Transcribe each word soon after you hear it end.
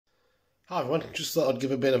Hi everyone, just thought I'd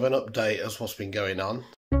give a bit of an update as what's been going on.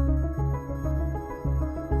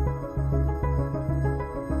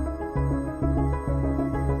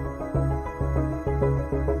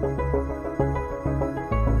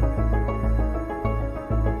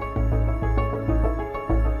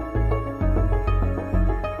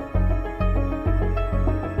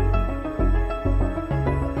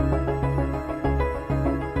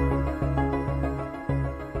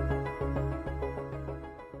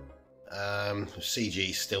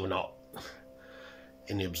 CGE's still not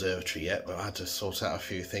in the observatory yet, but I had to sort out a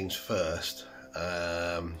few things first.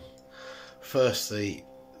 Firstly,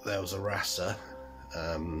 there was a RASA.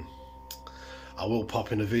 I will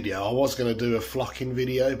pop in a video. I was going to do a flocking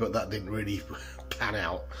video, but that didn't really pan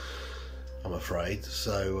out, I'm afraid.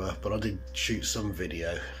 So, but I did shoot some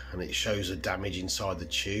video, and it shows a damage inside the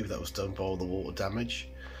tube that was done by all the water damage.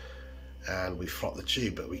 And we flocked the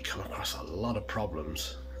tube, but we come across a lot of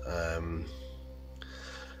problems.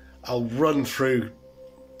 I'll run through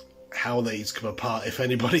how these come apart if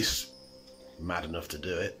anybody's mad enough to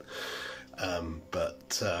do it.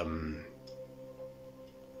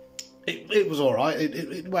 It was alright,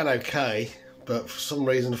 it went okay, but for some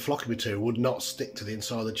reason the flocking material would not stick to the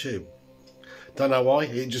inside of the tube. Don't know why,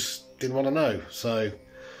 it just didn't want to know. So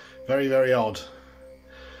very, very odd.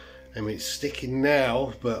 I mean, it's sticking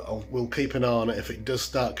now, but we'll keep an eye on it. If it does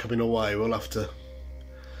start coming away, we'll have to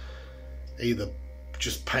either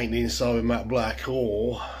just paint the inside with matte black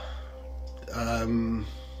or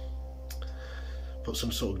put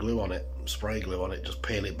some sort of glue on it, spray glue on it, just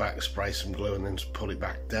peel it back, spray some glue and then just pull it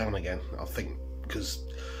back down again. I think, because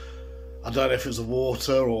I don't know if it was the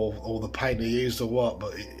water or the paint they used or what,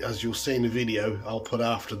 but as you'll see in the video I'll put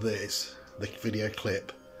after this, the video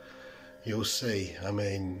clip, you'll see. I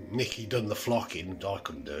mean, Nicky done the flocking, I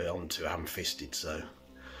couldn't do it, I'm too ham-fisted, so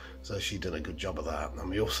she done a good job of that. And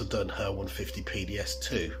we also done her 150 PDS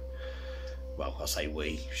too. Well, I say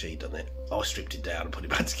we, she done it. I stripped it down and put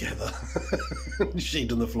it back together. She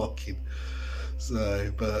done the flocking.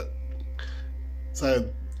 But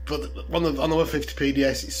on the 150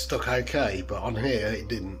 PDS it stuck okay, but on here it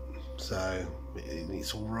didn't. So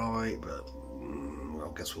it's all right, but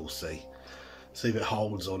I guess we'll see if it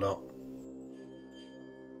holds or not.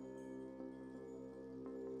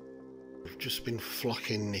 We've just been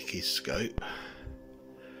flocking Nicky's scope.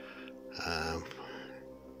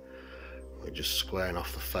 We're just squaring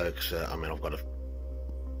off the focuser. I mean, I've got to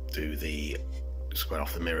do the square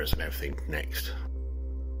off the mirrors and everything next.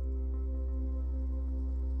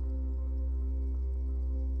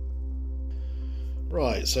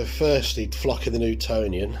 Right, so firstly, flocking the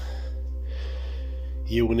Newtonian,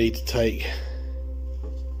 you will need to take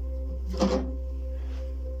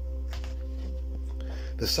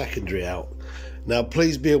the secondary out. Now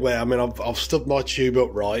please be aware, I mean, I've stubbed my tube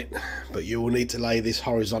upright, but you will need to lay this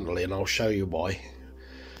horizontally, and I'll show you why.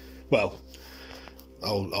 Well,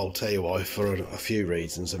 I'll tell you why for a few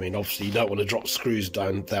reasons. I mean, obviously you don't want to drop screws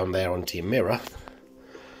down there onto your mirror,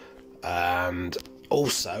 and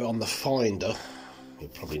also on the finder, you're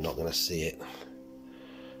probably not going to see it,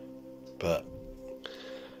 but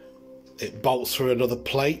it bolts through another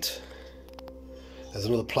plate. There's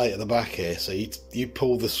another plate at the back here, so you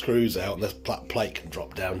pull the screws out and this plate can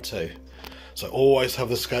drop down too. So always have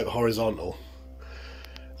the scope horizontal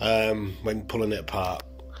when pulling it apart.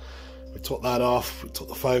 We took that off, we took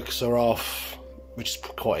the focuser off, which is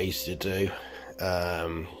quite easy to do.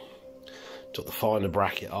 Took the finder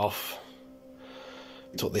bracket off,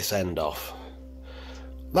 took this end off.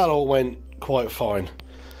 That all went quite fine.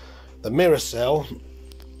 The mirror cell,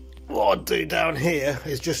 what I'd do down here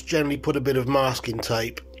is just generally put a bit of masking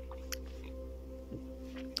tape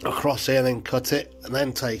across here and then cut it and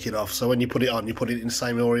then take it off, so when you put it on you put it in the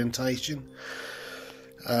same orientation.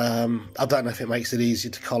 I don't know if it makes it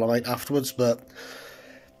easier to collimate afterwards, but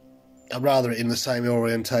I'd rather it in the same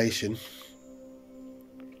orientation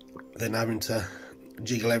than having to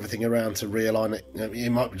jiggle everything around to realign it. It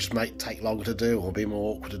might just take longer to do or be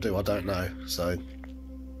more awkward to do, I don't know. So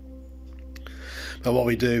but what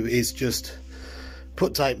we do is just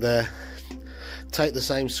put tape there, take the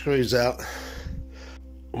same screws out.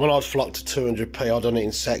 When I'd flocked to 200p, I'd done it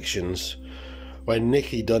in sections. When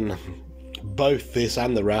Nicky done both this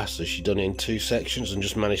and the RASA, she done it in 2 sections and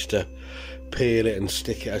just managed to peel it and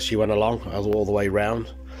stick it as she went along, all the way round.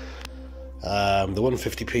 The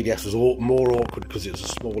 150 PDS was more awkward because it was a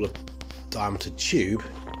smaller diameter tube,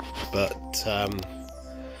 but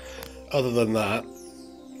other than that,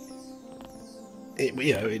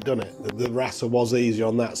 it done it. The RASA was easier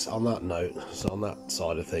on that note, so on that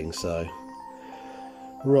side of things. So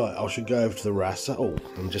Right, I should go over to the RASA. Oh,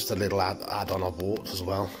 and just a little add-on I bought as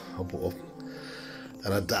well. I bought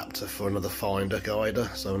an adapter for another finder guider,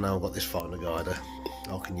 so now I've got this finder guider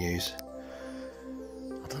I can use.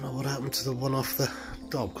 I don't know what happened to the one off the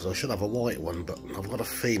dog, because I should have a white one, but I've got a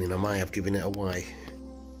feeling I may have given it away.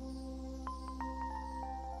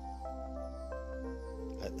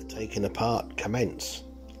 Let the taking apart commence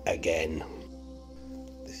again.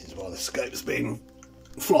 This is why the scope's been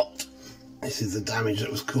flopped. This is the damage that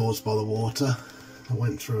was caused by the water. I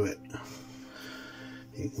went through it.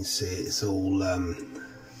 You can see it's all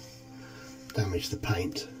damaged the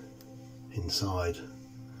paint inside.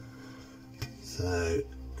 So,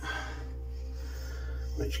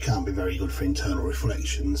 which can't be very good for internal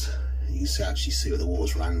reflections. You can actually see where the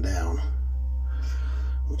water's ran down,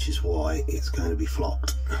 which is why it's going to be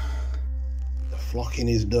flocked. The flocking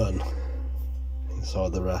is done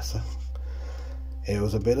inside the RASA. It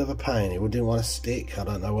was a bit of a pain, it didn't want to stick. I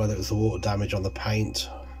don't know whether it was the water damage on the paint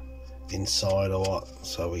inside or what,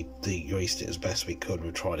 so we degreased it as best we could.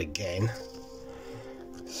 We tried again.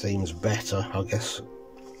 Seems better, I guess.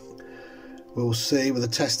 We'll see with the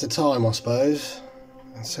test of time, I suppose,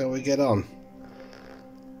 and see how we get on.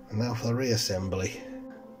 And now for the reassembly.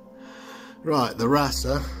 Right, the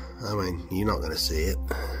RASA, I mean, you're not going to see it.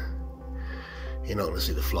 You're not going to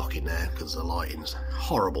see the flocking there because the lighting's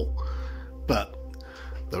horrible. But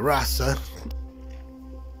the RASA,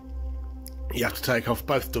 you have to take off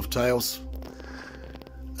both dovetails.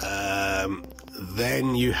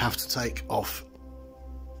 Then you have to take off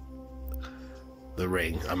the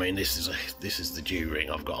ring. I mean, this is the dew ring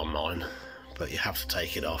I've got on mine, but you have to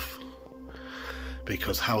take it off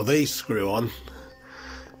because how these screw on,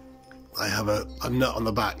 they have a nut on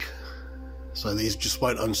the back, so these just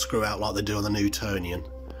won't unscrew out like they do on the Newtonian.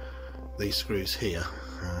 These screws here,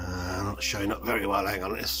 not showing up very well. Hang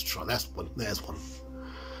on, let's try this one. There's one.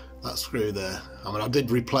 That screw there. I mean, I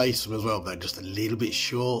did replace them as well, but they're just a little bit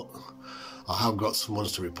short. I have got some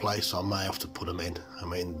ones to replace, so I may have to put them in. I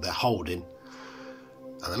mean, they're holding,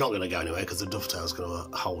 and they're not going to go anywhere because the dovetail's going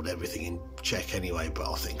to hold everything in check anyway,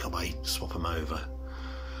 but I think I may swap them over.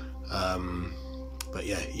 But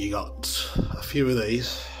yeah, you got a few of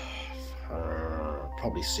these,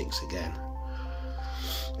 probably 6 again,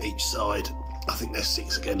 each side. I think they're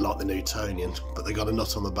 6 again like the Newtonian, but they got a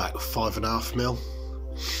nut on the back, 5.5mm.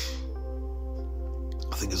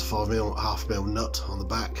 I think it's a 5.5mm nut on the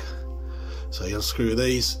back. So you unscrew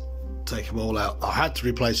these, take them all out. I had to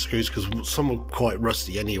replace screws because some were quite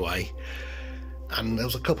rusty anyway, and there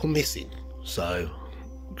was a couple missing. So,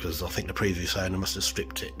 because I think the previous owner must have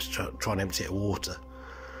stripped it to try and empty it of water.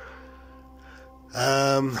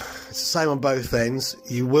 It's the same on both ends.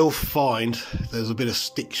 You will find there's a bit of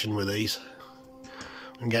stiction with these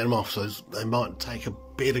and get them off, so they might take a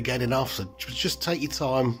bit of getting off, so just take your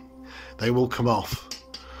time. They will come off.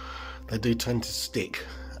 They do tend to stick.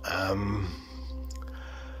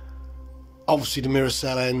 Obviously the mirror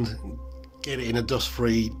cell end, get it in a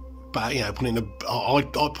dust-free bag, you know, put it in a, I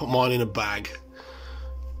put mine in a bag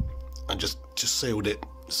and just sealed it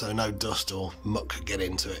so no dust or muck could get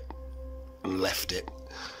into it, and left it.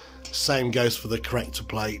 Same goes for the corrector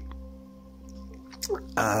plate.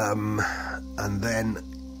 And then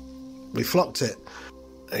we flocked it.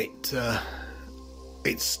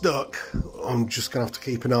 It's stuck. I'm just gonna have to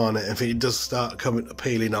keep an eye on it. If it does start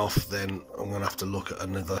peeling off, then I'm gonna have to look at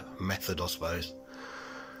another method, I suppose.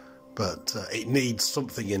 But it needs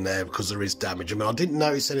something in there because there is damage. I mean, I didn't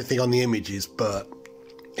notice anything on the images, but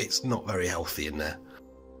it's not very healthy in there.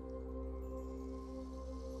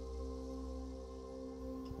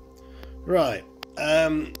 Right,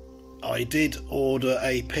 I did order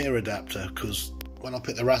a Pier adapter because when I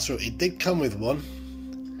picked the RASA up, it did come with one,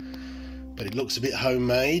 but it looks a bit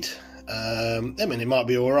homemade. I mean, it might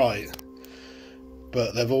be alright,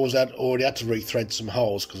 but they've already had to re-thread some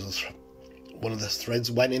holes because one of the threads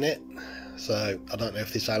went in it. So I don't know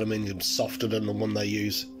if this aluminium's softer than the one they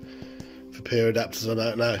use for Pier adapters, I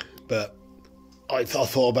don't know. But I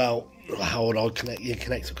thought about how would I connect it,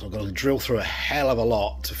 because I've got to drill through a hell of a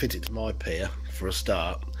lot to fit it to my Pier for a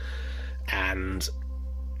start. And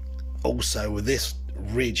also with this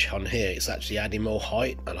ridge on here, it's actually adding more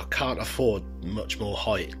height, and I can't afford much more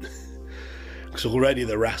height because already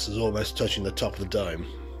the RASA is almost touching the top of the dome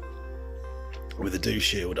with the dew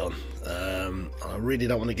shield on. I really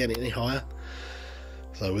don't want to get it any higher,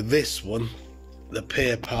 so with this one the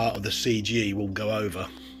Pier part of the CGE will go over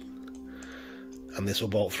and this will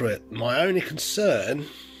bolt through it. My only concern,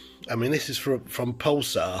 I mean, this is from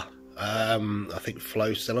Pulsar, I think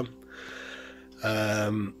Flow sell them.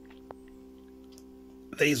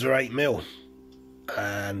 These are 8mm,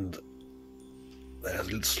 and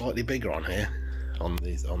they're slightly bigger on here, on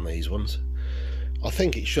these ones. I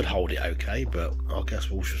think it should hold it okay, but I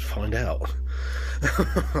guess we'll just find out.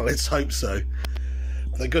 Let's hope so.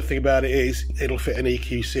 The good thing about it is it'll fit an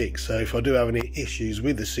EQ6, so if I do have any issues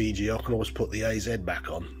with the CGE, I can always put the AZ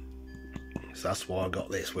back on. So that's why I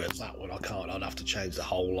got this, whereas that one I can't. I'd have to change the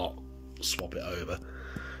whole lot, swap it over.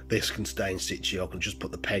 This can stay in situ. I can just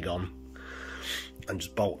put the peg on and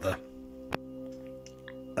just bolt the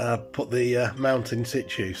mount in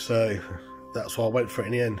situ. So that's why I went for it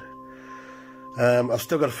in the end. I've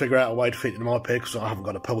still got to figure out a way to fit it in my pier, because I haven't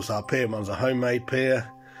got a pulsar pier. Mine's a homemade pier,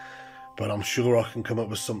 but I'm sure I can come up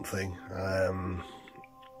with something.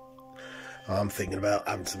 I'm thinking about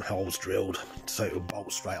having some holes drilled so it will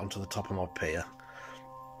bolt straight onto the top of my pier.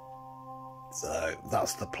 So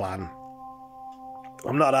that's the plan.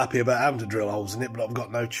 I'm not happy about having to drill holes in it, but I've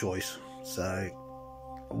got no choice. So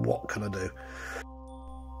what can I do?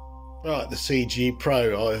 Right, the CGE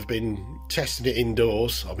Pro, I've been testing it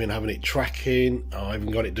indoors. I've been having it tracking. I even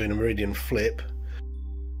got it doing a meridian flip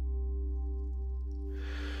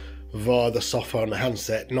via the software on the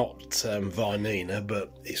handset, not via Nina,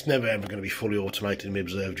 but it's never ever going to be fully automated in my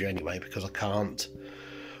observatory anyway, because I can't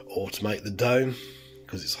automate the dome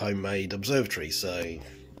because it's homemade observatory. So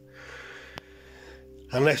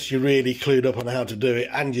unless you're really clued up on how to do it,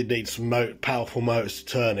 and you need some powerful motors to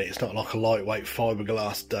turn it. It's not like a lightweight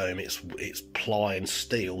fiberglass dome. It's ply and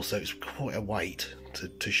steel, so it's quite a weight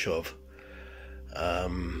to shove.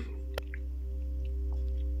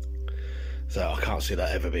 So I can't see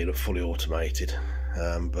that ever being fully automated.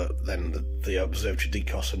 But then the observatory did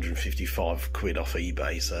cost 155 quid off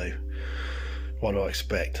eBay, so what do I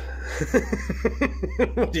expect?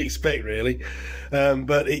 What do you expect, really?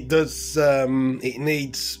 But it does. It'll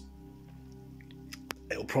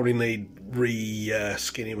probably need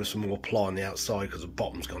skinning with some more ply on the outside, because the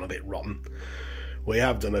bottom's gone a bit rotten. We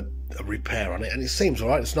have done a repair on it, and it seems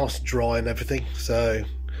alright. It's nice and dry and everything, so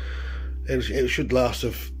it should last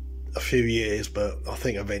a few years. But I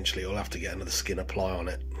think eventually I'll have to get another skin of ply on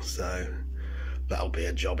it, so that'll be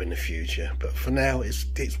a job in the future. But for now, it's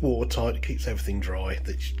watertight. It keeps everything dry,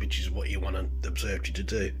 which is what you want an observatory to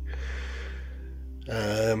do.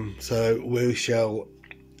 So we shall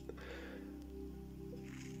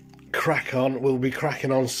crack on. We'll be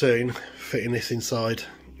cracking on soon, fitting this inside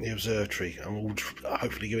the observatory, and we'll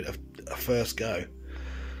hopefully give it a first go.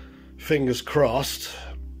 Fingers crossed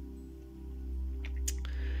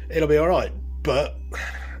it'll be alright, but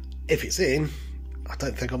if it's in, I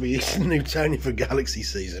don't think I'll be using Newtonian for Galaxy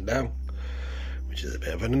season now, which is a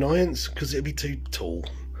bit of an annoyance, because it'll be too tall.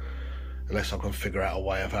 Unless I can figure out a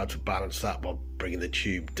way of how to balance that by bringing the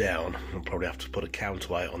tube down. I'll probably have to put a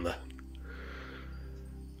counterweight on the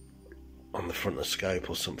front of the scope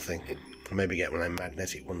or something. Maybe get one of them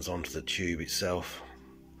magnetic ones onto the tube itself.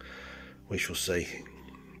 We shall see.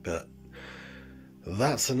 But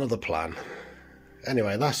that's another plan.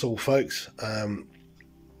 Anyway, that's all, folks.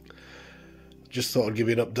 Just thought I'd give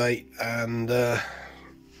you an update, and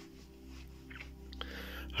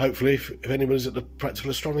hopefully if anybody's at the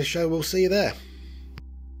Practical Astronomy show, we'll see you there.